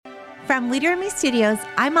From Leader in Me Studios,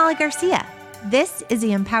 I'm Molly Garcia. This is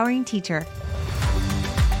The Empowering Teacher.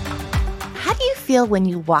 How do you feel when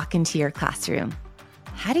you walk into your classroom?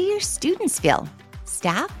 How do your students feel?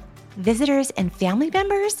 Staff, visitors, and family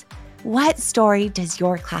members? What story does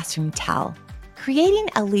your classroom tell? Creating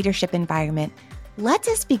a leadership environment lets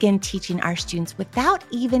us begin teaching our students without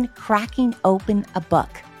even cracking open a book,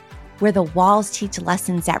 where the walls teach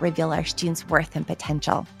lessons that reveal our students' worth and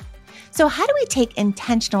potential. So how do we take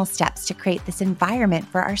intentional steps to create this environment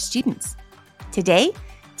for our students? Today,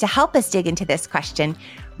 to help us dig into this question,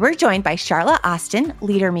 we're joined by Sharla Austin,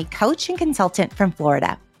 Leader in Me coach and consultant from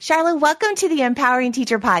Florida. Sharla, welcome to the Empowering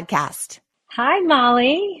Teacher podcast. Hi,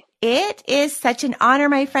 Molly. It is such an honor,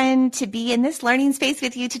 my friend, to be in this learning space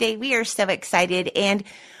with you today. We are so excited, and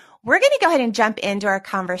we're going to go ahead and jump into our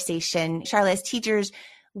conversation. Sharla, as teachers,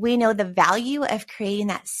 we know the value of creating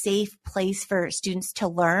that safe place for students to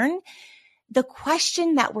learn. The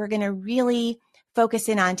question that we're going to really focus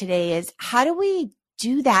in on today is, how do we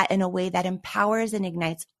do that in a way that empowers and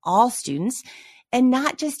ignites all students, and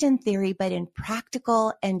not just in theory, but in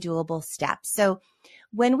practical and doable steps? So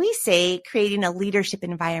when we say creating a leadership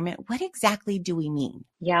environment, what exactly do we mean?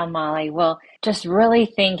 Yeah, Molly. Well, just really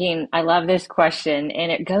thinking, I love this question, and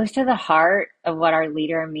it goes to the heart of what our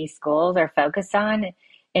Leader in Me schools are focused on,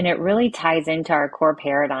 and it really ties into our core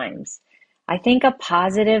paradigms. I think a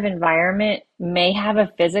positive environment may have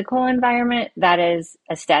a physical environment that is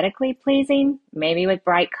aesthetically pleasing, maybe with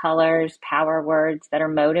bright colors, power words that are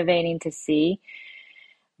motivating to see.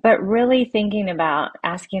 But really thinking about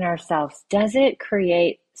asking ourselves, does it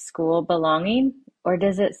create school belonging, or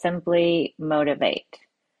does it simply motivate?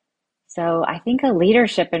 So I think a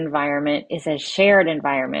leadership environment is a shared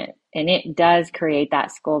environment, and it does create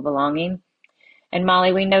that school belonging. And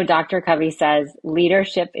Molly, we know Dr. Covey says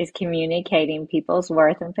leadership is communicating people's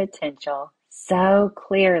worth and potential so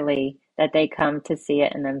clearly that they come to see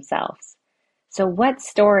it in themselves. So what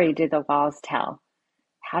story do the walls tell?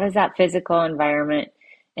 How does that physical environment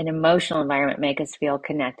and emotional environment make us feel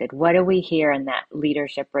connected? What do we hear in that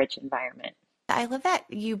leadership-rich environment? I love that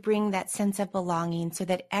you bring that sense of belonging so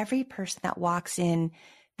that every person that walks in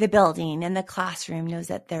the building and the classroom knows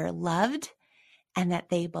that they're loved and that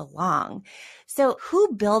they belong. So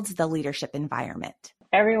who builds the leadership environment?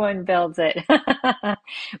 Everyone builds it.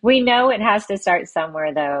 We know it has to start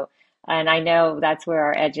somewhere, though. And I know that's where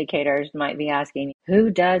our educators might be asking, who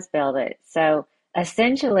does build it? So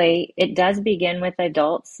essentially, it does begin with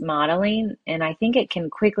adults modeling, and I think it can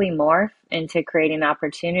quickly morph into creating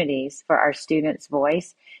opportunities for our students'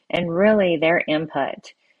 voice and really their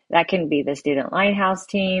input. That can be the Student Lighthouse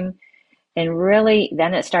team, and really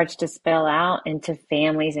then it starts to spill out into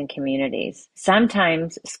families and communities.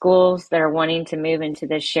 Sometimes schools that are wanting to move into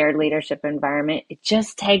this shared leadership environment, it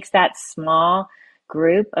just takes that small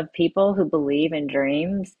group of people who believe in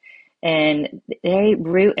dreams, and they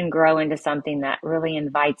root and grow into something that really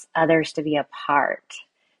invites others to be a part.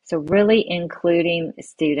 So really including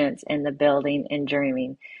students in the building and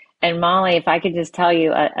dreaming. And Molly, if I could just tell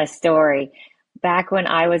you a story. Back when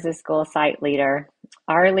I was a school site leader,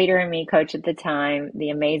 our Leader in Me coach at the time, the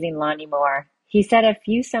amazing Lonnie Moore, he said a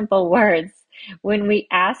few simple words when we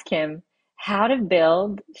asked him how to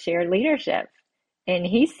build shared leadership. And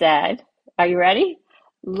he said, are you ready?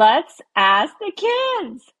 Let's ask the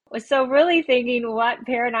kids. So really thinking what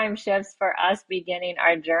paradigm shifts for us beginning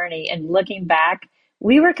our journey, and looking back,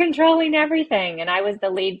 we were controlling everything and I was the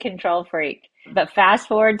lead control freak. But fast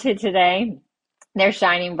forward to today, they're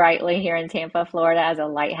shining brightly here in Tampa, Florida as a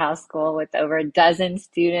lighthouse school with over a dozen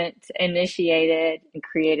student initiated and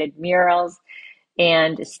created murals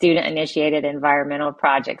and student initiated environmental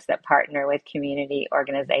projects that partner with community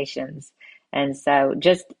organizations. And so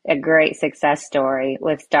just a great success story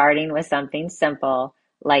with starting with something simple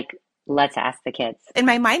like let's ask the kids. In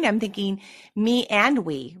my mind, I'm thinking me and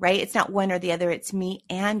we, right? It's not one or the other. It's me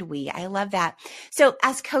and we. I love that. So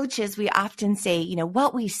as coaches, we often say,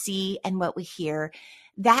 what we see and what we hear,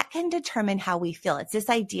 that can determine how we feel. It's this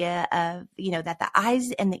idea of, that the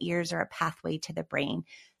eyes and the ears are a pathway to the brain.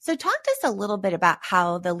 So talk to us a little bit about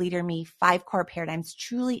how the Leader in Me 5 core paradigms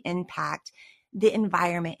truly impact the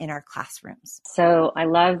environment in our classrooms. So I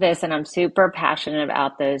love this, and I'm super passionate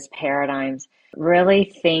about those paradigms. Really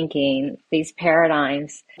thinking these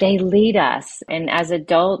paradigms, they lead us. And as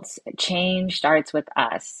adults, change starts with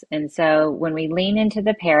us. And so when we lean into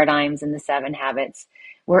the paradigms and the 7 habits,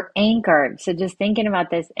 we're anchored. So just thinking about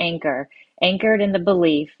this anchored in the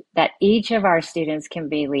belief that each of our students can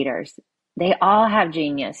be leaders. They all have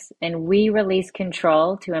genius, and we release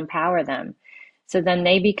control to empower them. So then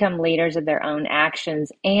they become leaders of their own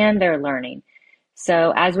actions and their learning.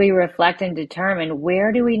 So as we reflect and determine,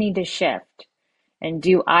 where do we need to shift? And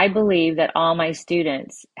do I believe that all my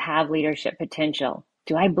students have leadership potential?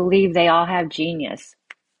 Do I believe they all have genius?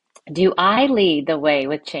 Do I lead the way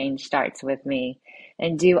with change starts with me?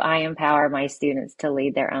 And do I empower my students to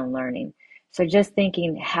lead their own learning? So just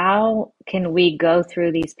thinking, how can we go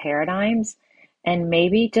through these paradigms and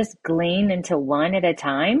maybe just glean into one at a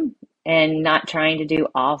time and not trying to do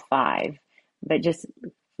all five, but just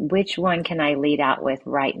which one can I lead out with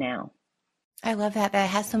right now? I love that. That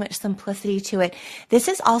has so much simplicity to it. This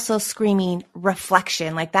is also screaming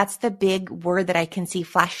reflection. Like that's the big word that I can see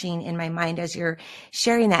flashing in my mind as you're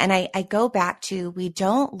sharing that. And I go back to, we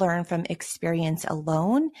don't learn from experience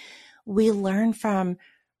alone. We learn from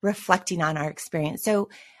reflecting on our experience. So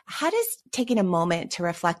how does taking a moment to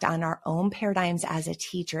reflect on our own paradigms as a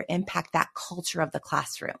teacher impact that culture of the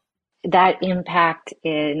classroom? That impact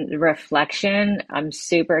in reflection, I'm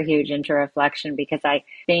super huge into reflection because I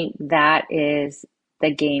think that is the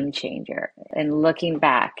game changer. And looking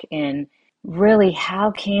back and really, how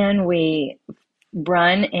can we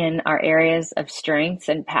run in our areas of strengths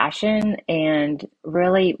and passion and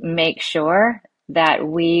really make sure that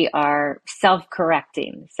we are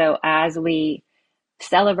self-correcting. So as we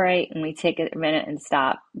celebrate and we take a minute and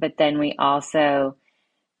stop, but then we also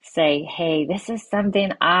say, hey, this is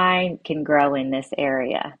something I can grow in this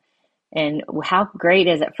area. And how great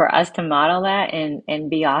is it for us to model that and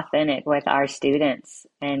be authentic with our students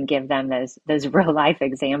and give them those real life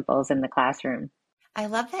examples in the classroom. I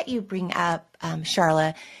love that you bring up,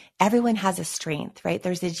 Sharla, everyone has a strength, right?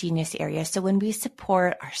 There's a genius area. So when we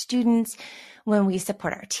support our students, when we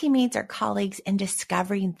support our teammates, our colleagues in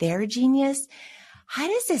discovering their genius, how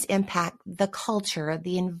does this impact the culture,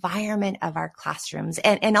 the environment of our classrooms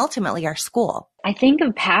and ultimately our school? I think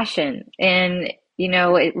of passion and,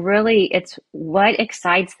 it's what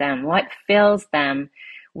excites them, what fills them,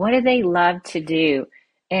 what do they love to do?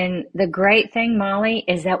 And the great thing, Molly,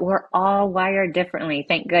 is that we're all wired differently.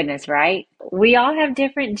 Thank goodness, right? We all have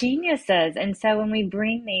different geniuses. And so when we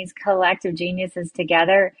bring these collective geniuses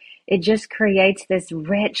together, it just creates this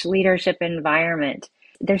rich leadership environment.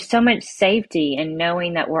 There's so much safety in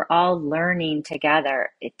knowing that we're all learning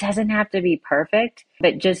together. It doesn't have to be perfect,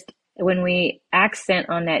 but just when we accent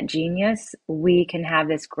on that genius, we can have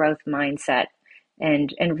this growth mindset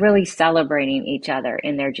and really celebrating each other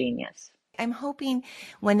in their genius. I'm hoping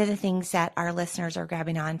one of the things that our listeners are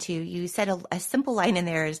grabbing onto, you said a simple line in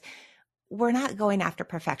there is, we're not going after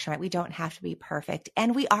perfection, right? We don't have to be perfect.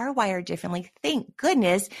 And we are wired differently. Thank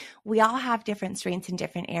goodness we all have different strengths in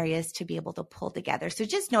different areas to be able to pull together. So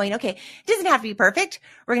just knowing, okay, it doesn't have to be perfect.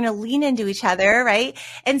 We're going to lean into each other, right?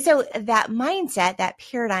 And so that mindset, that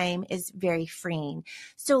paradigm is very freeing.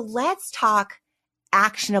 So let's talk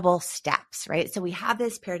actionable steps, right? So we have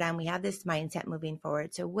this paradigm, we have this mindset moving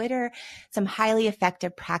forward. So what are some highly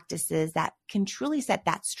effective practices that can truly set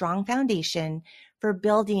that strong foundation for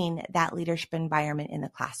building that leadership environment in the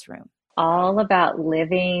classroom? All about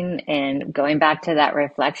living and going back to that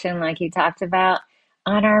reflection, like you talked about,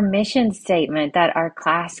 on our mission statement that our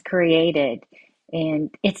class created.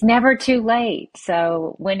 And it's never too late.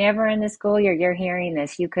 So whenever in the school year you're hearing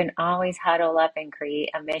this, you can always huddle up and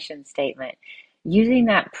create a mission statement using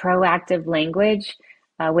that proactive language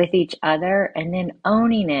with each other and then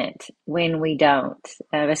owning it when we don't,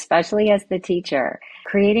 especially as the teacher,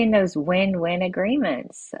 creating those win-win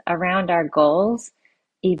agreements around our goals,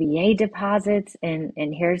 EBA deposits, and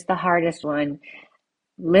here's the hardest one,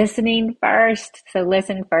 listening first. So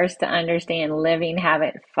listen first to understand, living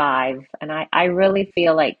habit 5. And I really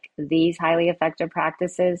feel like these highly effective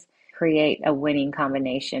practices create a winning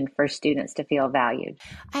combination for students to feel valued.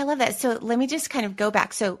 I love that. So let me just kind of go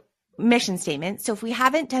back. So mission statement. So if we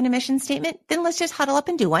haven't done a mission statement, then let's just huddle up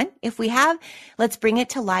and do one. If we have, let's bring it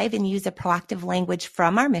to life and use a proactive language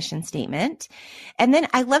from our mission statement. And then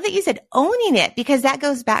I love that you said owning it, because that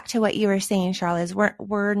goes back to what you were saying, Charlotte, is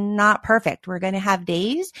we're not perfect. We're going to have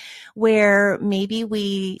days where maybe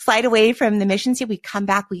we slide away from the mission statement. We come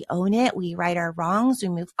back, we own it, we right our wrongs, we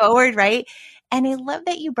move forward, right? And I love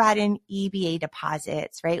that you brought in EBA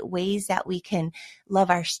deposits, right? Ways that we can love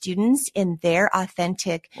our students in their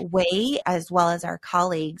authentic way, as well as our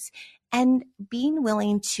colleagues, and being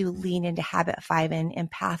willing to lean into habit 5 and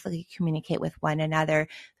empathically communicate with one another.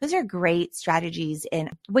 Those are great strategies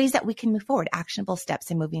and ways that we can move forward, actionable steps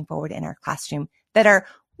in moving forward in our classroom that are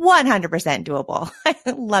 100% doable. I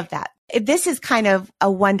love that. This is kind of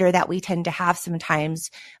a wonder that we tend to have sometimes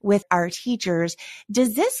with our teachers.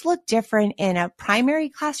 Does this look different in a primary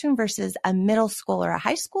classroom versus a middle school or a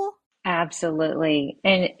high school? Absolutely.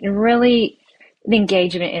 And really, The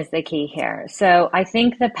engagement is the key here. So I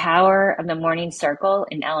think the power of the morning circle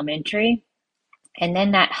in elementary and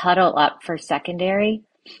then that huddle up for secondary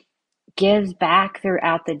gives back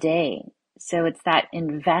throughout the day. So it's that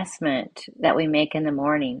investment that we make in the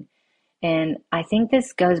morning. And I think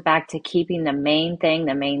this goes back to keeping the main thing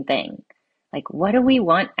the main thing. Like, what do we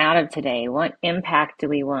want out of today? What impact do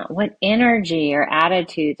we want? What energy or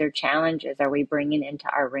attitudes or challenges are we bringing into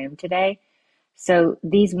our room today? So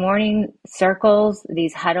these morning circles,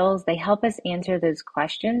 these huddles, they help us answer those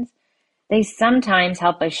questions. They sometimes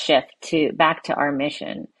help us shift to back to our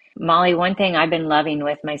mission. Molly, one thing I've been loving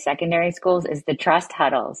with my secondary schools is the trust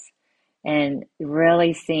huddles and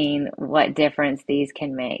really seeing what difference these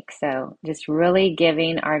can make. So just really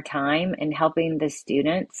giving our time and helping the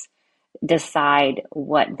students decide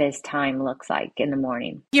what this time looks like in the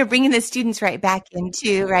morning. You're bringing the students right back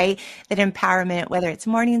into, right, that empowerment, whether it's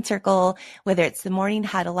morning circle, whether it's the morning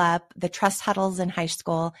huddle up, the trust huddles in high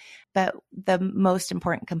school. But the most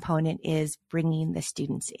important component is bringing the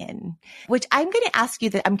students in, which I'm going to ask you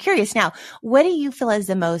that I'm curious now, what do you feel is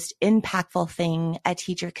the most impactful thing a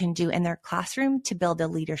teacher can do in their classroom to build a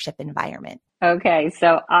leadership environment? Okay,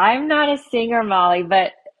 so I'm not a singer, Molly,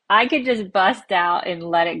 but I could just bust out and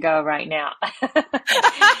let it go right now.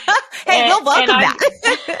 Hey, we'll welcome and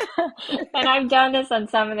that. and I've done this on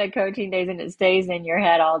some of the coaching days and it stays in your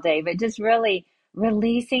head all day, but just really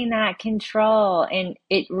releasing that control. And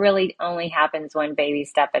it really only happens one baby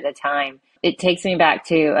step at a time. It takes me back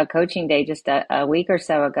to a coaching day just a week or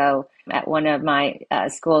so ago at one of my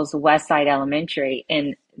schools, Westside Elementary,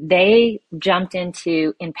 and they jumped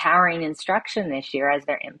into empowering instruction this year as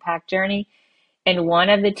their impact journey. And one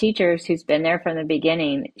of the teachers who's been there from the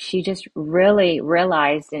beginning, she just really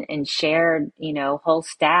realized and shared, whole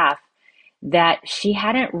staff that she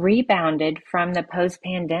hadn't rebounded from the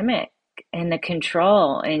post-pandemic and the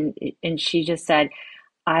control. And she just said,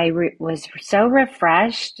 was so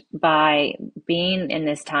refreshed by being in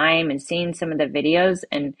this time and seeing some of the videos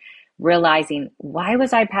and realizing, why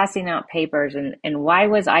was I passing out papers and why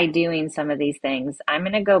was I doing some of these things? I'm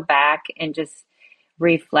going to go back and just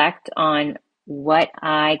reflect on what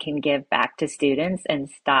I can give back to students and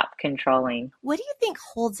stop controlling. What do you think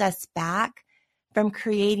holds us back from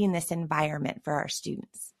creating this environment for our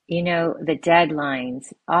students? The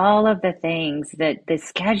deadlines, all of the things, that the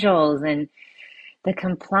schedules and the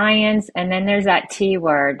compliance. And then there's that T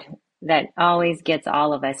word that always gets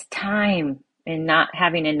all of us, time, and not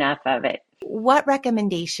having enough of it. What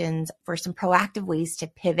recommendations for some proactive ways to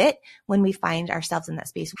pivot when we find ourselves in that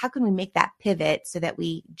space? How can we make that pivot so that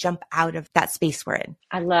we jump out of that space we're in?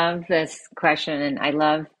 I love this question and I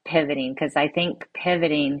love pivoting because I think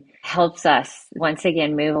pivoting helps us once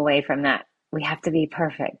again move away from that. We have to be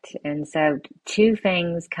perfect. And so two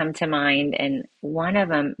things come to mind, and one of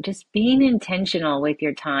them, just being intentional with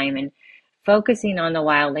your time and focusing on the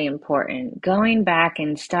wildly important, going back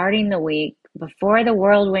and starting the week before the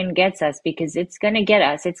whirlwind gets us, because it's going to get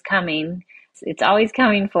us. It's coming. It's always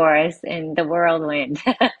coming for us in the whirlwind.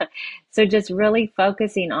 So just really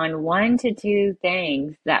focusing on 1 to 2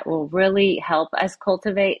 things that will really help us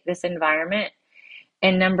cultivate this environment.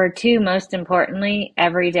 And number 2, most importantly,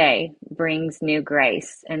 every day brings new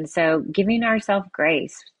grace. And so giving ourselves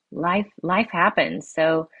grace, life happens.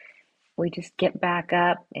 So we just get back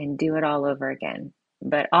up and do it all over again.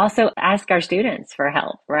 But also ask our students for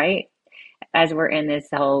help, right? As we're in this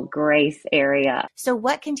whole grace area. So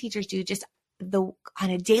what can teachers do just on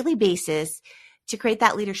a daily basis to create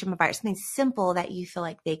that leadership environment, something simple that you feel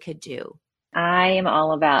like they could do? I am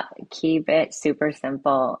all about keep it super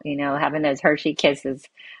simple, having those Hershey kisses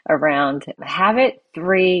around. Have it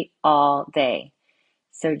 3 all day.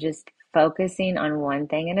 So just focusing on one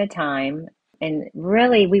thing at a time. And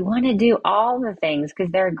really, we want to do all the things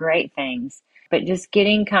because they're great things, but just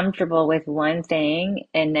getting comfortable with one thing.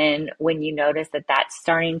 And then when you notice that that's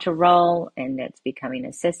starting to roll and it's becoming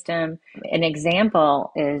a system, an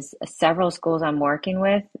example is several schools I'm working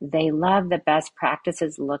with. They love the best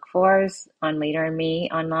practices look fors on Leader and Me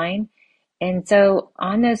online. And so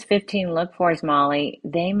on those 15 look fors, Molly,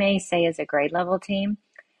 they may say as a grade level team,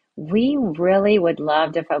 we really would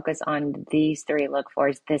love to focus on these 3 look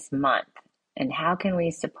fors this month. And how can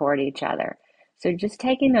we support each other? So just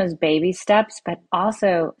taking those baby steps, but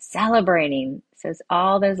also celebrating So it's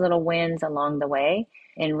all those little wins along the way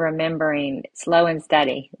and remembering slow and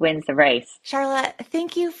steady wins the race. Sharla,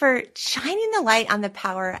 thank you for shining the light on the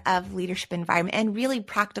power of leadership environment and really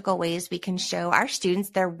practical ways we can show our students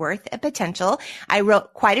their worth and potential. I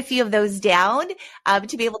wrote quite a few of those down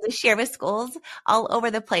to be able to share with schools all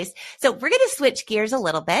over the place. So we're going to switch gears a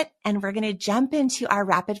little bit and we're going to jump into our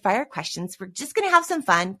rapid fire questions. We're just going to have some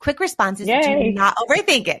fun, quick responses. Yay. Do not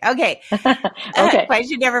overthink it. Okay. Okay.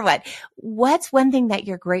 Question number one. What's one thing that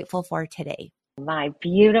you're grateful for today? My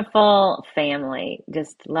beautiful family.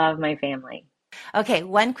 Just love my family. Okay,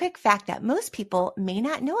 one quick fact that most people may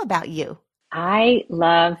not know about you. I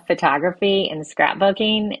love photography and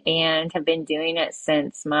scrapbooking and have been doing it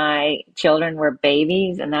since my children were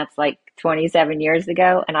babies, and that's like 27 years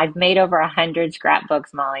ago. And I've made over 100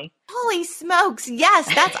 scrapbooks, Molly. Holy smokes. Yes,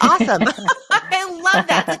 that's awesome. I love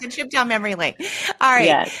that. It's like a trip down memory lane. All right.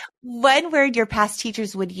 Yes. One word your past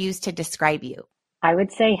teachers would use to describe you. I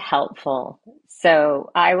would say helpful.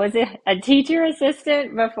 So I was a teacher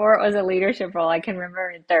assistant before it was a leadership role. I can remember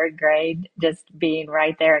in third grade just being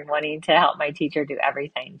right there and wanting to help my teacher do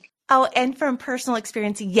everything. Oh, and from personal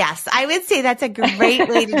experience, yes, I would say that's a great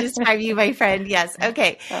way to describe you, my friend. Yes.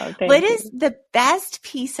 Okay. What is the best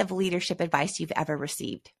piece of leadership advice you've ever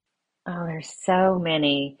received? Oh, there's so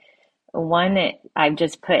many. One that I've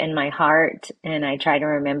just put in my heart and I try to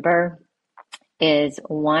remember is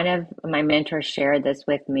one of my mentors shared this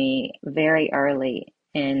with me very early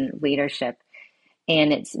in leadership.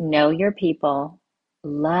 And it's know your people,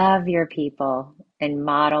 love your people, and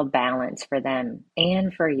model balance for them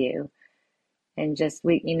and for you. And just,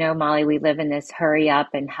 Molly, we live in this hurry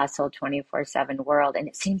up and hustle 24/7 world, and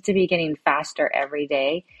it seems to be getting faster every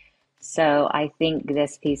day. So I think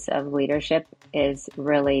this piece of leadership is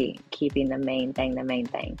really keeping the main thing, the main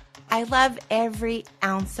thing. I love every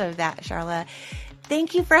ounce of that, Sharla.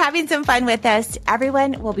 Thank you for having some fun with us.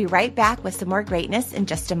 Everyone, we'll be right back with some more greatness in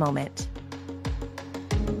just a moment.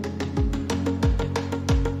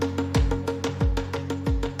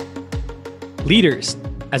 Leaders,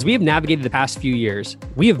 as we have navigated the past few years,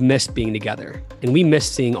 we have missed being together, and we miss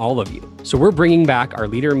seeing all of you. So we're bringing back our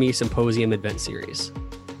Leader Me Symposium event series.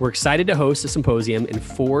 We're excited to host a symposium in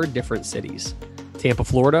 4 different cities: Tampa,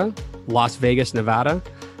 Florida, Las Vegas, Nevada,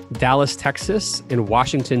 Dallas, Texas, and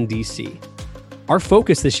Washington, D.C. Our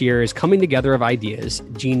focus this year is coming together of ideas,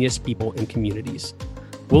 genius, people, and communities.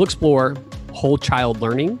 We'll explore whole child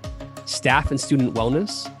learning, staff and student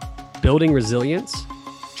wellness, building resilience,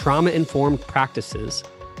 trauma-informed practices,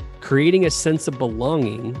 creating a sense of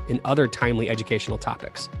belonging, and other timely educational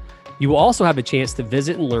topics. You will also have a chance to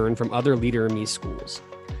visit and learn from other Leader in Me schools.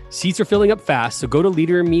 Seats are filling up fast, so go to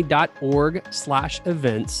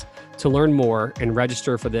leaderinme.org/events to learn more and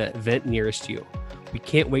register for the event nearest you. We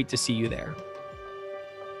can't wait to see you there.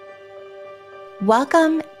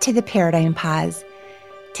 Welcome to the Paradigm Pause.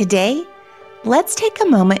 Today, let's take a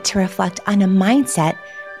moment to reflect on a mindset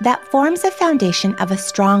that forms a foundation of a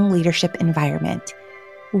strong leadership environment,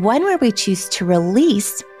 one where we choose to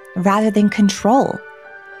release rather than control.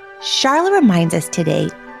 Sharla reminds us today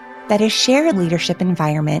that a shared leadership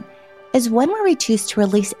environment is one where we choose to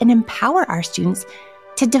release and empower our students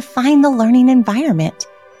to define the learning environment,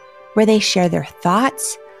 where they share their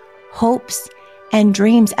thoughts, hopes, and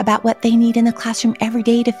dreams about what they need in the classroom every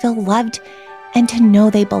day to feel loved and to know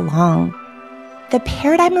they belong. The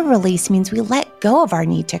paradigm of release means we let go of our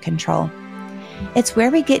need to control. It's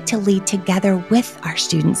where we get to lead together with our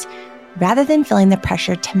students rather than feeling the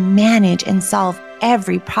pressure to manage and solve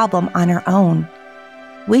every problem on our own.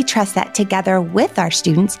 We trust that together with our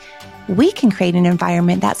students, we can create an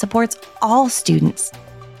environment that supports all students.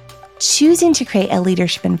 Choosing to create a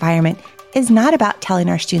leadership environment is not about telling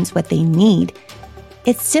our students what they need.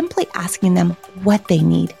 It's simply asking them what they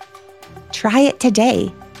need. Try it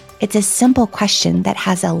today. It's a simple question that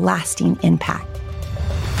has a lasting impact.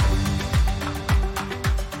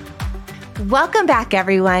 Welcome back,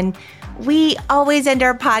 everyone. We always end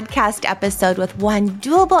our podcast episode with one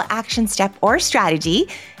doable action step or strategy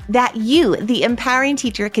that you, the empowering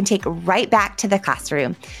teacher, can take right back to the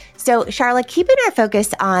classroom. So, Sharla, keeping our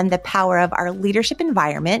focus on the power of our leadership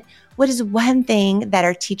environment, what is one thing that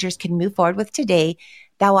our teachers can move forward with today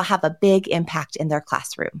that will have a big impact in their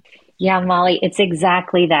classroom? Yeah, Molly, it's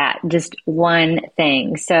exactly that. Just one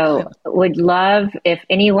thing. So would love if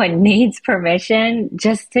anyone needs permission,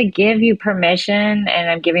 just to give you permission, and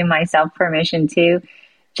I'm giving myself permission too,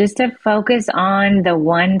 just to focus on the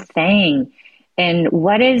one thing. And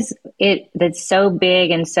what is it that's so big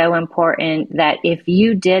and so important that if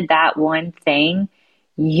you did that one thing,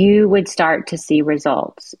 you would start to see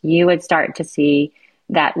results. You would start to see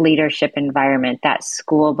that leadership environment, that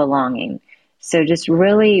school belonging. So just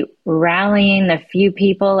really rallying the few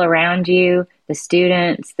people around you, the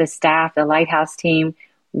students, the staff, the Lighthouse team.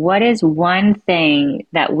 What is one thing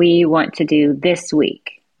that we want to do this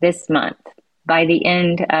week, this month, by the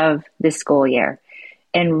end of the school year?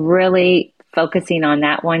 And really focusing on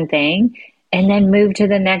that one thing, and then move to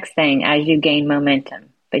the next thing as you gain momentum.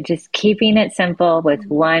 But just keeping it simple with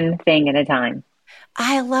one thing at a time.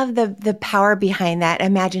 I love the power behind that.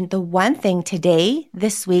 Imagine the one thing today,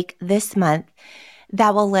 this week, this month,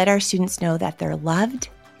 that will let our students know that they're loved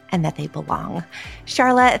and that they belong.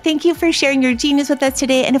 Sharla, thank you for sharing your genius with us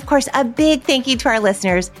today. And of course, a big thank you to our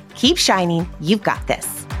listeners. Keep shining. You've got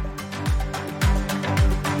this.